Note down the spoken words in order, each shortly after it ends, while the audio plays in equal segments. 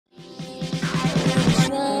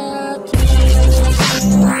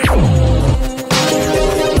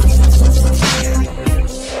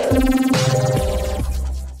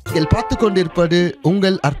நீங்கள் பார்த்து கொண்டிருப்பது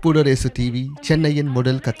உங்கள் அற்புத ரேசு டிவி, சென்னையின்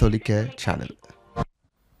முதல் கத்தோலிக்க சேனல்.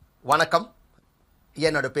 வணக்கம்.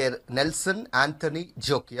 என்னோட பேர் நெல்சன் ஆண்டனி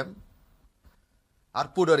ஜோக்கியம்,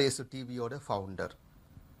 அற்புத ரேசு டிவியோட ஃபவுண்டர்.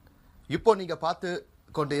 இப்போ நீங்கள் பார்த்து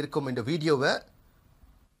கொண்டு இருக்கும் இந்த வீடியோவை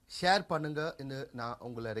ஷேர் பண்ணுங்கன்னு நான்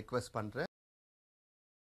உங்களை ரெக்வெஸ்ட் பண்ணுறேன்.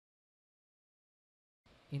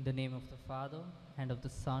 In the name of the Father, and of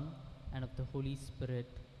the Son, and of the Holy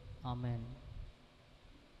Spirit. Amen.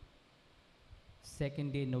 Second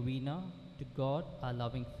day Novena to God, our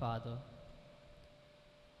loving Father.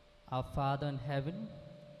 Our Father in heaven,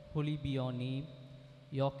 holy be your name.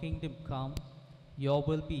 Your kingdom come, your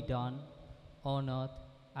will be done, on earth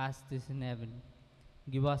as it is in heaven.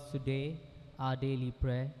 Give us today our daily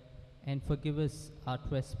bread, and forgive us our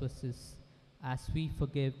trespasses, as we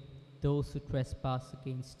forgive those who trespass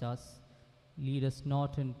against us. Lead us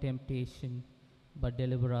not in temptation, but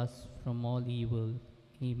deliver us from all evil.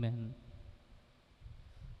 Amen.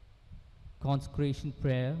 Consecration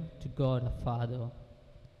prayer to God our Father.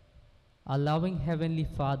 Our loving Heavenly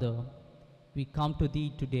Father, we come to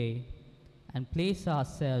Thee today and place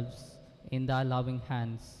ourselves in Thy loving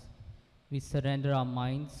hands. We surrender our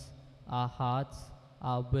minds, our hearts,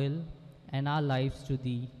 our will, and our lives to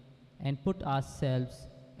Thee, and put ourselves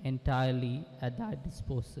entirely at Thy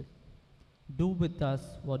disposal. Do with us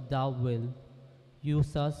what Thou wilt.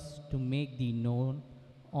 Use us to make Thee known,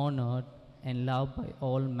 honored, and loved by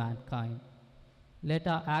all mankind. Let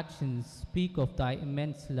our actions speak of Thy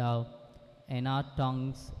immense love, and our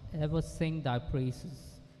tongues ever sing Thy praises,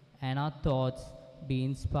 and our thoughts be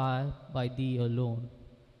inspired by Thee alone.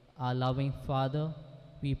 Our loving Father,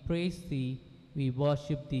 we praise Thee, we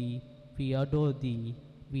worship Thee, we adore Thee,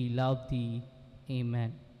 we love Thee.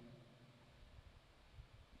 Amen.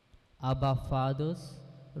 Abba Father's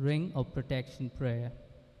ring of protection prayer.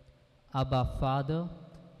 Abba Father,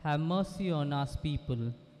 have mercy on us people,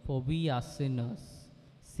 for we are sinners.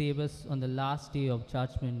 Save us on the last day of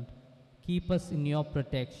judgment. Keep us in your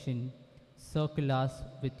protection. Circle us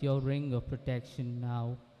with your ring of protection now.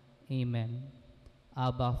 Amen.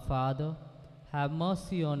 Abba Father, have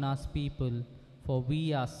mercy on us people, for we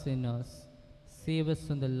are sinners. Save us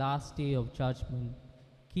on the last day of judgment.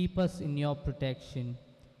 Keep us in your protection.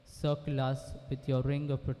 Circle us with your ring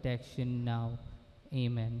of protection now.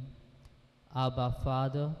 Amen. Abba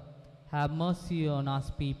Father, have mercy on us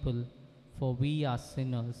people, for we are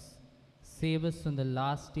sinners. Save us on the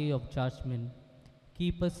last day of judgment.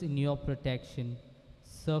 Keep us in your protection.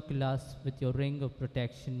 Circle us with your ring of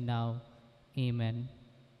protection now. Amen.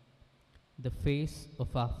 The face of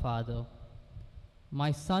our Father.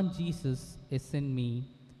 My Son Jesus is in me,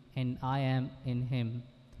 and I am in him.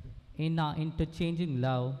 In our interchanging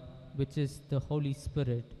love, which is the Holy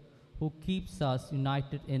Spirit, who keeps us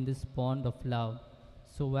united in this bond of love,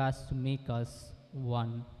 so as to make us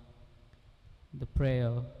one. The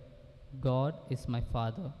prayer. God is my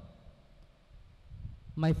Father.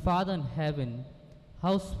 My Father in heaven,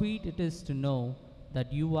 how sweet it is to know that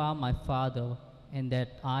you are my Father and that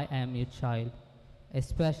I am your child,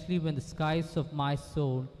 especially when the skies of my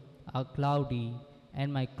soul are cloudy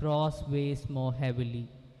and my cross weighs more heavily.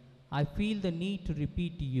 I feel the need to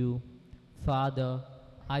repeat to you, Father,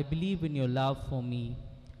 I believe in your love for me.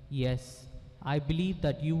 Yes, I believe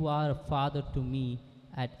that you are a father to me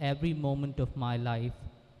at every moment of my life,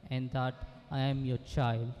 and that I am your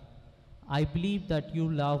child. I believe that you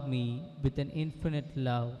love me with an infinite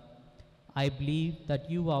love. I believe that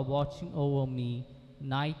you are watching over me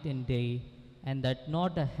night and day, and that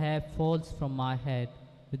not a hair falls from my head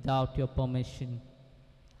without your permission.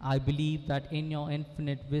 I believe that in your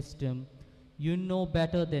infinite wisdom, you know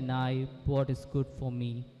better than I what is good for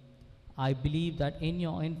me. I believe that in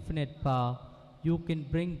your infinite power, you can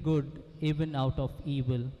bring good even out of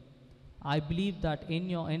evil. I believe that in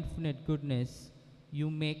your infinite goodness, you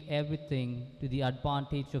make everything to the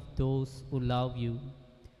advantage of those who love you.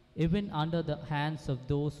 Even under the hands of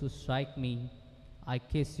those who strike me, I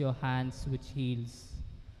kiss your hands which heals.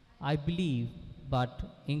 I believe, but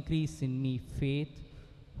increase in me faith,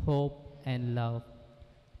 hope, and love.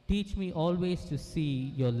 Teach me always to see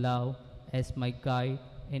your love as my guide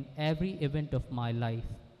in every event of my life.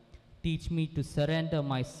 Teach me to surrender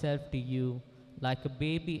myself to you like a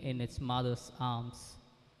baby in its mother's arms.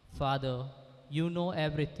 Father, you know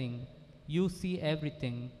everything. You see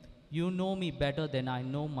everything. You know me better than I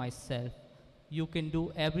know myself. You can do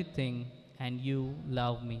everything, and you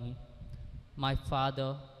love me. My Father,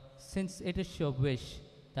 since it is your wish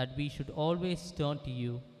that we should always turn to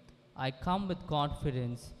you, I come with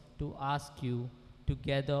confidence to ask you,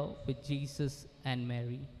 together with Jesus and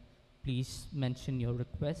Mary. Please mention your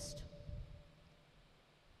request.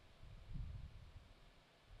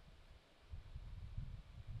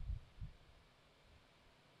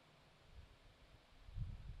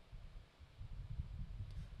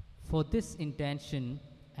 For this intention,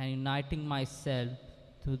 and uniting myself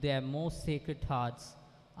to their most sacred hearts,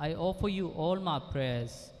 I offer you all my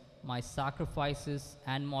prayers, my sacrifices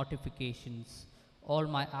and mortifications, all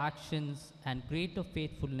my actions and greater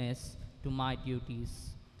faithfulness to my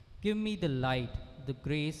duties. Give me the light, the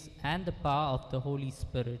grace, and the power of the Holy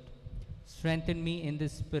Spirit. Strengthen me in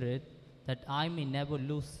this Spirit, that I may never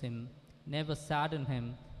lose him, never sadden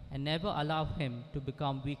him, and never allow him to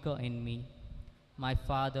become weaker in me. My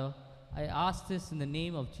Father, I ask this in the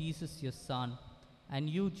name of Jesus, your Son, and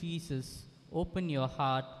you, Jesus, open your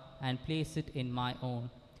heart and place it in my own,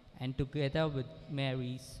 and together with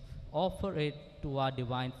Mary's, offer it to our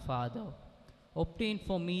Divine Father. Obtain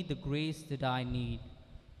for me the grace that I need.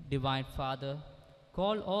 Divine Father,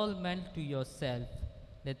 call all men to yourself.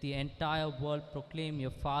 Let the entire world proclaim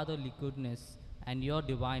your fatherly goodness and your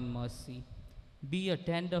divine mercy. Be a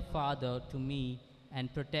tender Father to me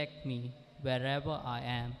and protect me wherever I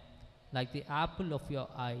am, like the apple of your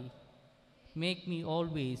eye. Make me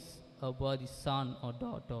always a worthy son or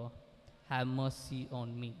daughter. Have mercy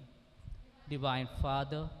on me. Divine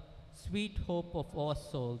Father, sweet hope of all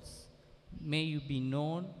souls, may you be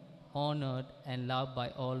known, honored, and loved by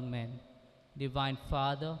all men. Divine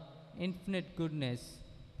Father, infinite goodness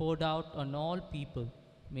poured out on all people,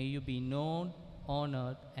 may you be known,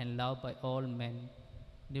 honored, and loved by all men.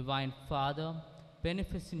 Divine Father,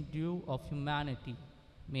 beneficent dew of humanity,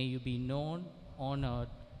 may you be known, honored,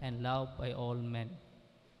 and loved by all men.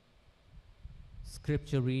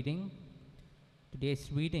 Scripture reading.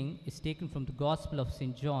 Today's reading is taken from the Gospel of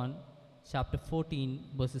St. John, chapter 14,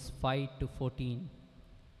 verses 5 to 14.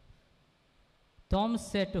 Thomas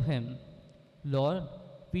said to him, Lord,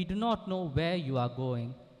 we do not know where you are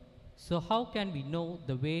going, so how can we know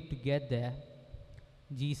the way to get there?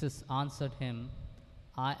 Jesus answered him,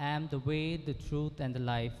 I am the way, the truth, and the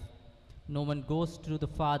life. No one goes to the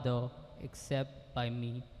Father except by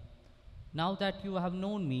me. Now that you have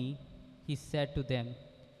known me, he said to them,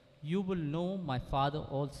 you will know my Father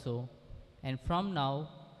also, and from now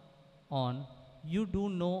on you do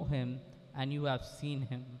know him and you have seen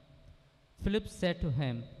him. Philip said to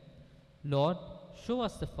him, Lord, show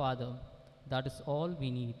us the Father, that is all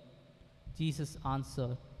we need. Jesus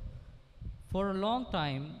answered, for a long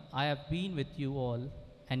time I have been with you all,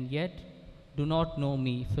 and yet do not know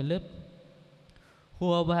me, Philip.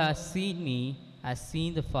 Whoever has seen me has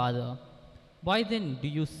seen the Father. Why then do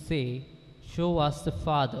you say, show us the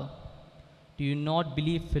Father? Do you not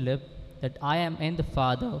believe, Philip, that I am in the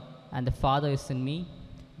Father, and the Father is in me?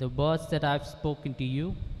 The words that I have spoken to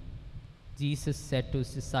you? Jesus said to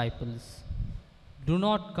his disciples, do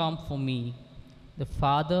not come for me. The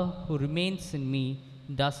Father who remains in me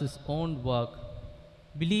does his own work.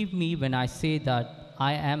 Believe me when I say that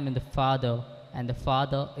I am in the Father, and the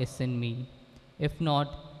Father is in me. If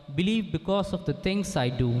not, believe because of the things I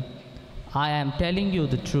do. I am telling you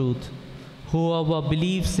the truth. Whoever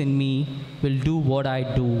believes in me will do what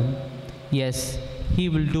I do. Yes, he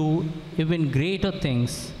will do even greater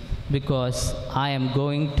things, because I am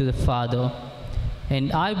going to the Father.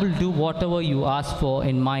 And I will do whatever you ask for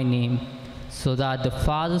in my name, so that the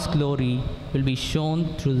Father's glory will be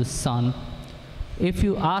shown through the Son. If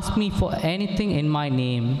you ask me for anything in my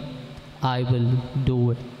name, I will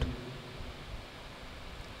do it.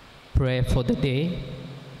 Prayer for the day.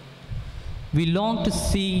 We long to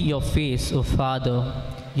see your face, O Father,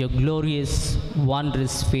 your glorious,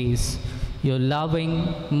 wondrous face, your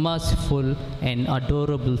loving, merciful, and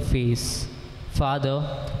adorable face.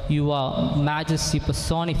 Father, you are majesty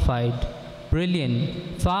personified,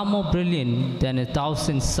 brilliant, far more brilliant than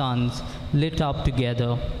 1,000 suns lit up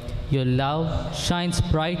together. Your love shines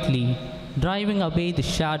brightly, driving away the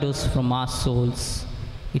shadows from our souls.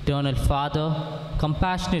 Eternal Father,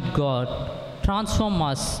 compassionate God, transform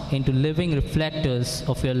us into living reflectors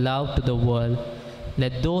of your love to the world.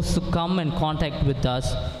 Let those who come in contact with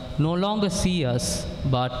us no longer see us,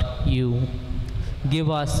 but you. Give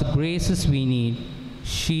us the graces we need.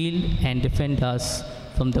 Shield and defend us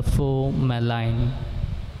from the foe malign.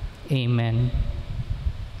 Amen.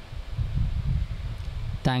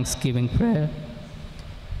 Thanksgiving prayer.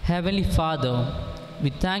 Heavenly Father,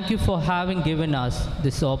 we thank you for having given us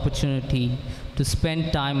this opportunity to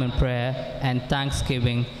spend time in prayer and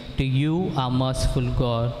thanksgiving to you, our merciful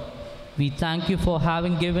God. We thank you for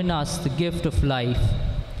having given us the gift of life.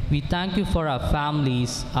 We thank you for our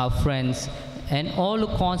families, our friends, and all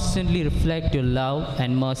who constantly reflect your love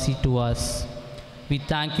and mercy to us. We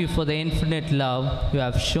thank you for the infinite love you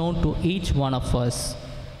have shown to each one of us.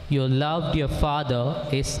 Your love, dear Father,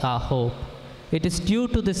 is our hope. It is due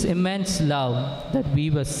to this immense love that we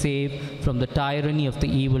were saved from the tyranny of the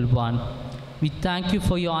evil one. We thank you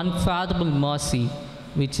for your unfathomable mercy,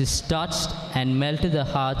 which has touched and melted the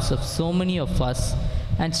hearts of so many of us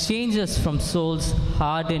and changed us from souls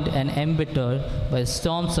hardened and embittered by the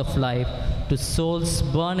storms of life to souls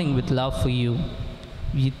burning with love for you.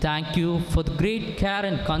 We thank you for the great care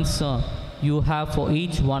and concern you have for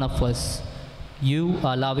each one of us. You,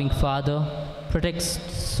 our loving Father, protect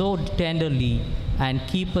so tenderly and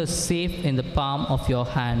keep us safe in the palm of your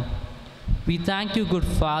hand. We thank you, good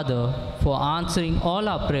Father, for answering all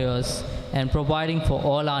our prayers and providing for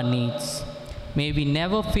all our needs. May we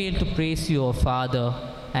never fail to praise you, O Father,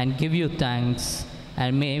 and give you thanks.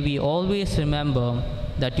 And may we always remember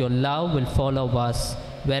that your love will follow us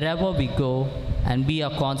wherever we go and be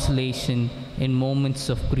our consolation in moments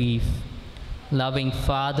of grief. Loving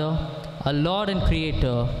Father, our Lord and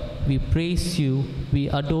Creator, we praise you, we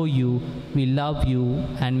adore you, we love you,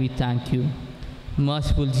 and we thank you.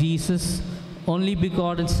 Merciful Jesus, only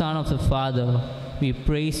begotten Son of the Father, we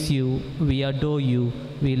praise you, we adore you,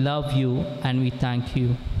 we love you, and we thank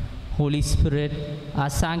you. Holy Spirit, our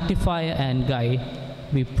sanctifier and guide,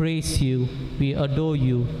 we praise you, we adore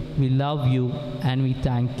you, we love you, and we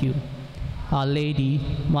thank you. Our Lady,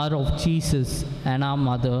 Mother of Jesus, and our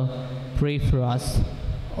Mother, pray for us.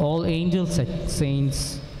 All angels and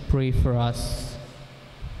saints, pray for us.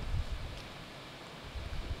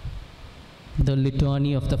 The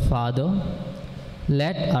Litany of the Father.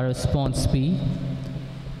 Let our response be,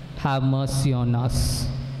 have mercy on us.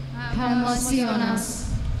 Have mercy on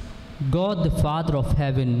us. God, the Father of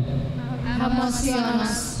heaven, Have mercy on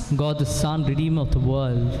us. God, the Son, Redeemer of the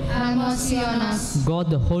world, Have mercy on us.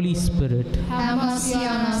 God, the Holy Spirit, Have mercy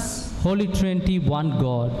on us. Holy Trinity, one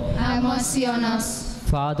God, Have mercy on us.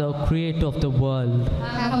 Father, Creator of the world,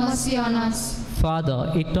 Have mercy on us.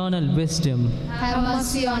 Father, eternal wisdom, Have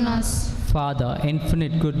mercy on us. Father,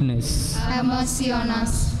 infinite goodness, Have mercy on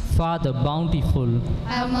us. Father, bountiful,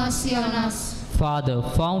 Have mercy on us. Father,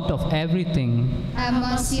 fount of everything, Have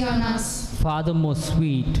mercy on us. Father, most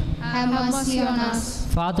sweet, Have mercy on us.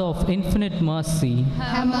 Father of infinite mercy,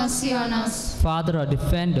 Have mercy on us. Father, our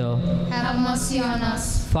defender, Have mercy on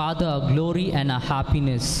us. Father, our glory and our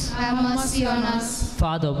happiness, Have mercy on us.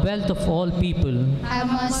 Father, wealth of all people, Have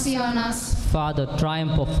mercy on us. Father,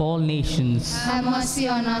 triumph of all nations, Have mercy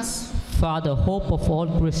on us. Father, hope of all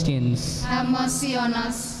Christians, Have mercy on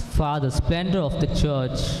us. Father, splendor of the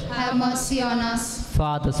church, Have mercy on us.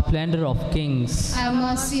 Father, splendor of kings, Have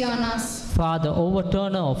mercy on us. Father,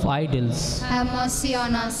 overturner of idols, Have mercy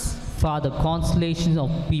on us. Father, consolation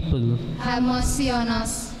of people, Have mercy on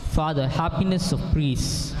us. Father, happiness of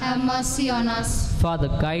priests, Have mercy on us. Father,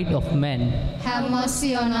 guide of men, Have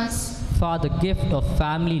mercy on us. Father, gift of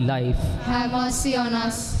family life, Have mercy on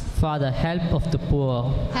us. Father, help of the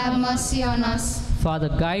poor, Have mercy on us. Father,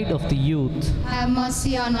 guide of the youth, Have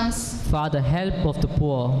mercy on us. Father, help of the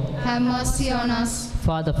poor, Have mercy on us.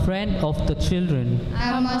 Father, friend of the children,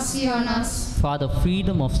 Have mercy on us. Father,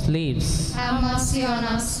 freedom of slaves, Have mercy on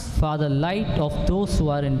us. Father, light of those who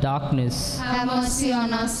are in darkness, Have mercy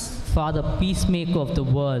on us. Father, peacemaker of the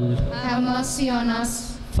world, Have mercy on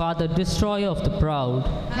us. Father, destroyer of the proud,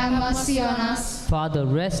 Have mercy on us. Father,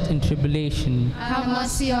 rest in tribulation, Have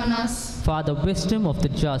mercy on us. Father, wisdom of the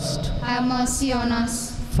just, Have mercy on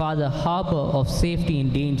us. Father, harbor of safety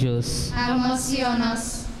in dangers, Have mercy on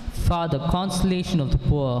us. Father, consolation of the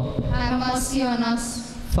poor, Have mercy on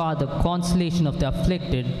us. Father, consolation of the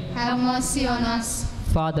afflicted, Have mercy on us.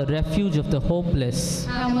 Father, refuge of the hopeless,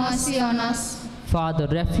 Have mercy on us. Father,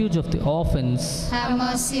 refuge of the orphans, Have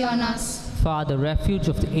mercy on us. Father, refuge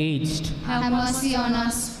of the aged, Have mercy on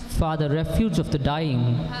us. Father, refuge of the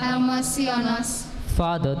dying, Have mercy on us.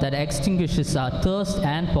 Father, that extinguishes our thirst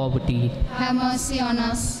and poverty, Have mercy on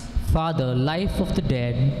us. Father, life of the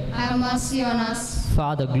dead, Have mercy on us.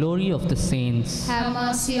 Father, glory of the saints, Have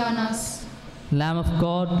mercy on us. Lamb of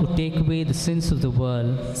God who take away the sins of the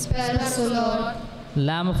world, Spare us, O Lord.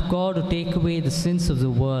 Lamb of God who take away the sins of the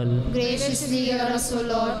world, Graciously hear us, O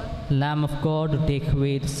Lord. Lamb of God who take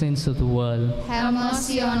away the sins of the world. Have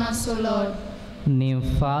mercy on us, O Lord. In the name of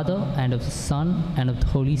the Father, and of the Son, and of the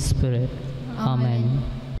Holy Spirit. Amen.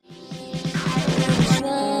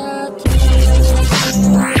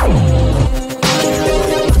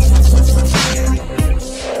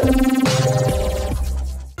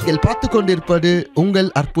 நீங்கள் பார்த்து கொண்டிருப்பது உங்கள்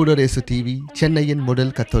அற்புத race TV, சென்னையின்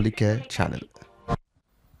முதல் கத்தோலிக்க channel.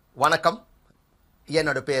 வணக்கம்,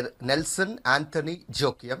 என்னோட பேர் நெல்சன் ஆண்டனி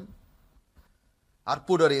ஜோக்கியம்,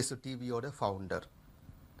 அற்புத ரேசு டிவியோட ஃபவுண்டர்.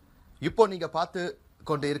 இப்போ நீங்கள் பார்த்து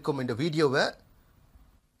கொண்டு இருக்கும் இந்த வீடியோவை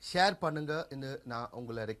ஷேர் பண்ணுங்கன்னு நான்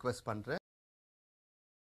உங்களை ரெக்வெஸ்ட் பண்ணுறேன்.